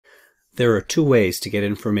There are two ways to get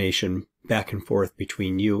information back and forth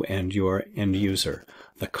between you and your end user: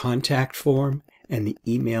 the contact form and the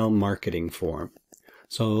email marketing form.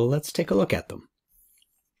 So let's take a look at them.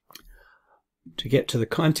 To get to the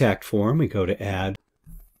contact form, we go to Add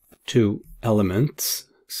to Elements,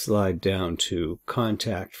 slide down to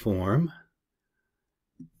Contact Form,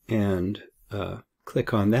 and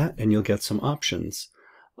click on that, and you'll get some options.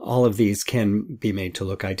 All of these can be made to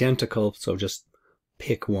look identical, so just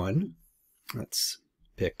pick one. Let's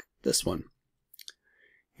pick this one.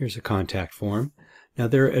 Here's a contact form. Now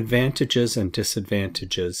there are advantages and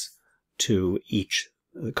disadvantages to each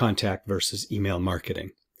contact versus email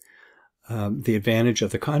marketing. The advantage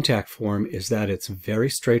of the contact form is that it's very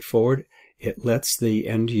straightforward. It lets the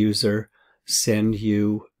end user send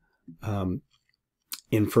you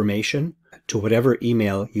information to whatever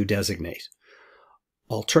email you designate.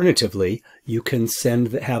 Alternatively, you can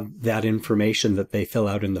have that information that they fill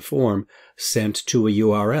out in the form sent to a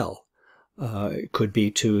URL. It could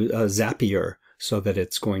be to a Zapier, so that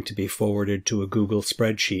it's going to be forwarded to a Google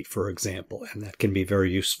spreadsheet, for example, and that can be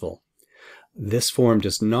very useful. This form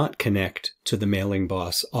does not connect to the Mailing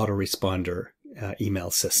Boss autoresponder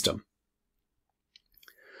email system.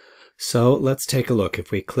 So let's take a look.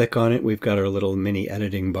 If we click on it, we've got our little mini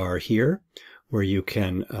editing bar here, where you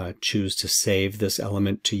can choose to save this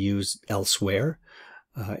element to use elsewhere.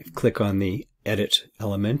 Click on the edit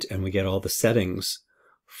element and we get all the settings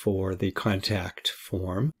for the contact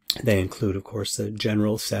form. They include, of course, the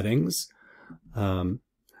general settings,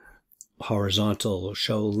 horizontal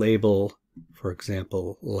show label, for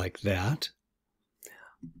example, like that.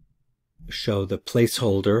 Show the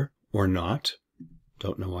placeholder or not.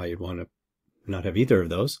 Don't know why you'd want to not have either of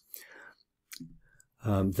those.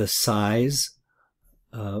 The size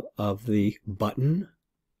of the button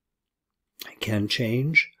can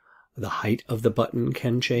change. The height of the button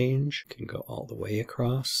can change. It can go all the way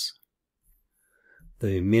across.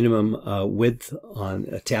 The minimum width on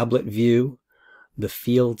a tablet view. The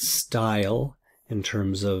field style in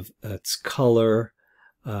terms of its color,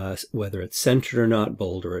 whether it's centered or not,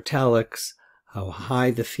 bold or italics, how high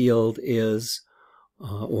the field is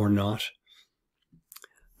or not.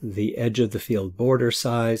 The edge of the field border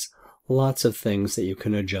size. Lots of things that you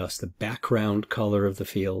can adjust. The background color of the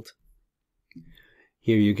field.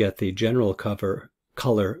 Here you get the general color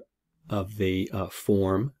of the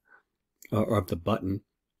form, or of the button,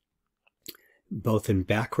 both in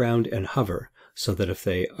background and hover, so that if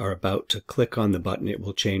they are about to click on the button, it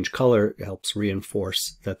will change color. It helps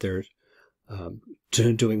reinforce that they're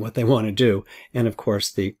doing what they want to do. And of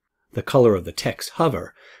course, the color of the text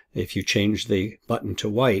hover. If you change the button to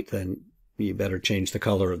white, then you better change the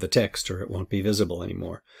color of the text or it won't be visible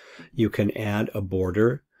anymore. You can add a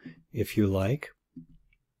border if you like.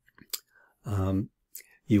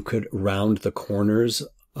 You could round the corners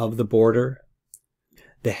of the border.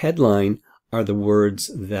 The headline are the words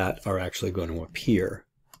that are actually going to appear.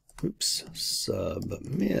 Oops,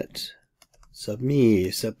 submit.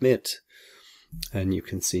 And you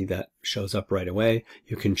can see that shows up right away.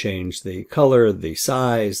 You can change the color, the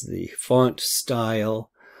size, the font style.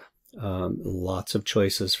 Lots of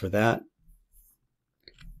choices for that.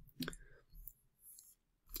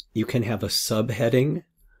 You can have a subheading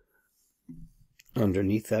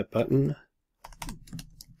underneath that button.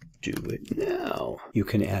 Do it now. You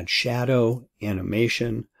can add shadow,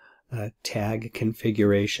 animation, tag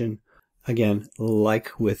configuration. Again,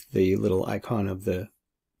 like with the little icon of the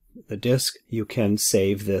disk, you can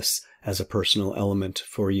save this as a personal element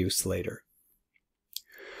for use later.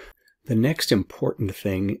 The next important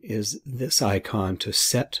thing is this icon to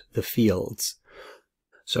set the fields.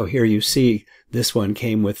 So here you see this one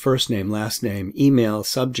came with first name, last name, email,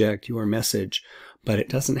 subject, your message, but it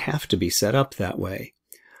doesn't have to be set up that way.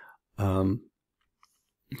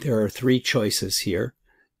 There are three choices here.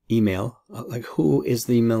 Email, like who is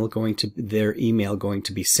their email going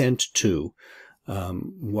to be sent to?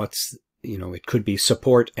 It could be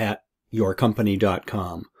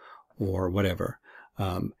support@yourcompany.com or whatever.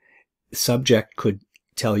 Subject could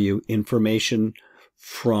tell you information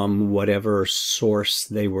from whatever source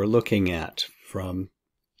they were looking at, from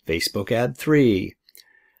Facebook ad 3.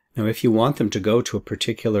 Now, if you want them to go to a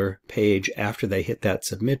particular page after they hit that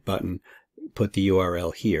submit button, put the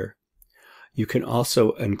URL here. You can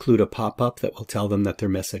also include a pop-up that will tell them that their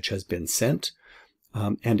message has been sent.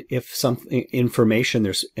 And if some information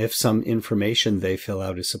they fill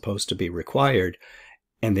out is supposed to be required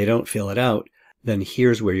and they don't fill it out, then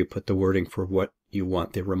here's where you put the wording for what you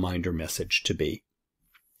want the reminder message to be.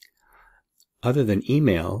 Other than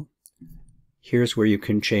email, here's where you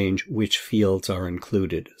can change which fields are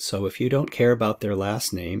included. So if you don't care about their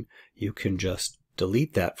last name, you can just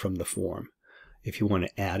delete that from the form. If you want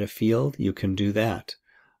to add a field, you can do that.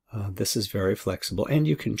 This is very flexible, and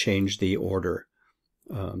you can change the order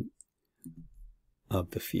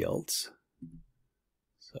of the fields.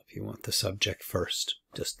 So if you want the subject first,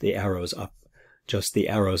 just the arrows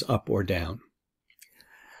up or down.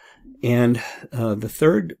 And the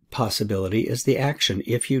third possibility is the action.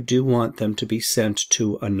 If you do want them to be sent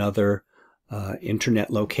to another internet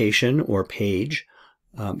location or page,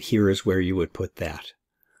 here is where you would put that.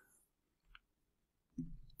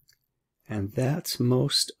 And that's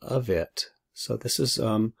most of it. So this is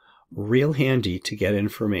real handy to get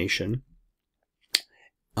information,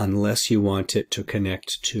 unless you want it to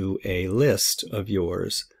connect to a list of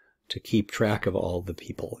yours to keep track of all the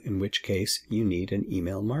people, in which case you need an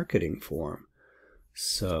email marketing form.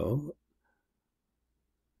 So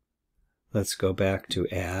let's go back to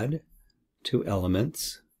Add to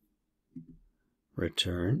Elements,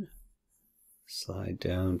 Return, slide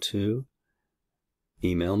down to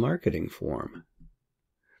Email Marketing Form.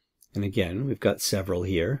 And again, we've got several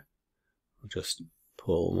here. I'll just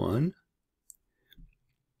pull one.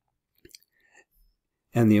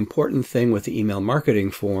 And the important thing with the email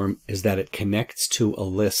marketing form is that it connects to a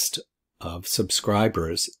list of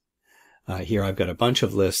subscribers. Here I've got a bunch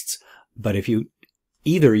of lists, but if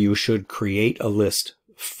you should create a list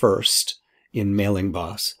first in Mailing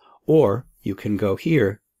Boss, or you can go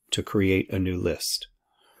here to create a new list.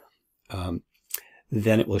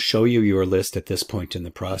 Then it will show you your list at this point in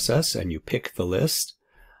the process, and you pick the list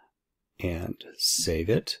and save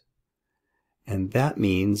it. And that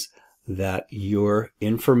means that your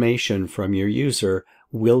information from your user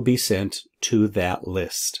will be sent to that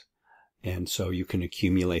list. And so you can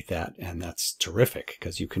accumulate that, and that's terrific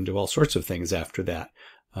because you can do all sorts of things after that,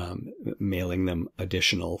 mailing them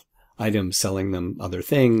additional items, selling them other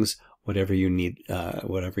things, whatever you need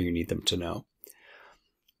them to know.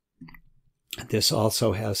 This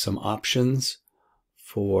also has some options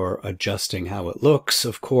for adjusting how it looks,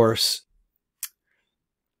 of course.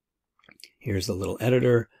 Here's the little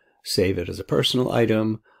editor. Save it as a personal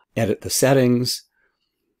item, edit the settings,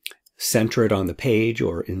 center it on the page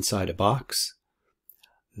or inside a box,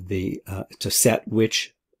 to set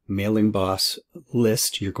which Mailing Boss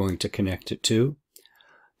list you're going to connect it to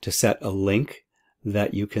set a link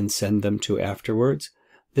that you can send them to afterwards.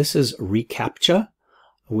 This is reCAPTCHA,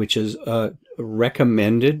 which is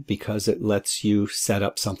recommended because it lets you set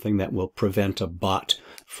up something that will prevent a bot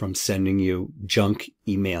from sending you junk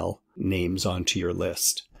email names onto your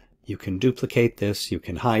list. You can duplicate this, you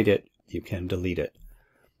can hide it, you can delete it.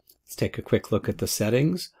 Let's take a quick look at the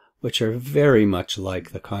settings, which are very much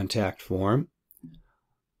like the contact form.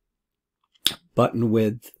 Button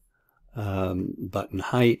width, button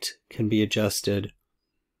height can be adjusted.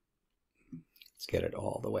 Let's get it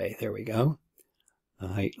all the way. There we go. The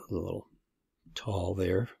height a little tall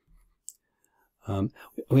there.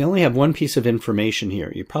 We only have one piece of information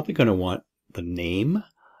here. You're probably going to want the name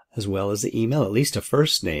as well as the email, at least a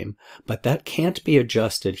first name, but that can't be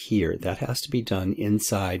adjusted here. That has to be done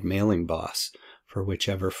inside Mailing Boss for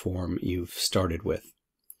whichever form you've started with.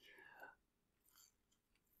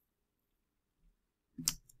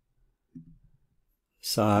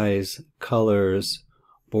 Size, colors,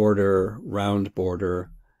 border, round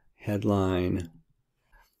border, headline,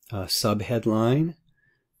 subheadline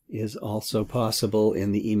is also possible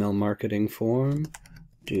in the email marketing form.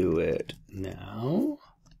 Do it now.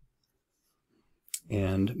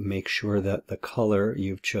 And make sure that the color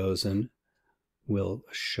you've chosen will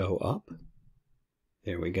show up.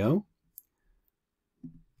 There we go.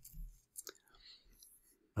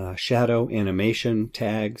 Shadow, animation,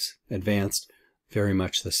 tags, advanced, very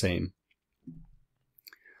much the same.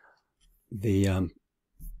 The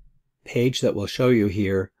page that we'll show you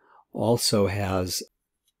here also has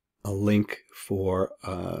a link for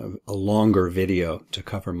a longer video to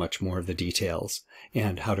cover much more of the details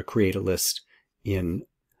and how to create a list in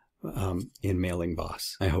Mailing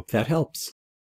Boss. I hope that helps.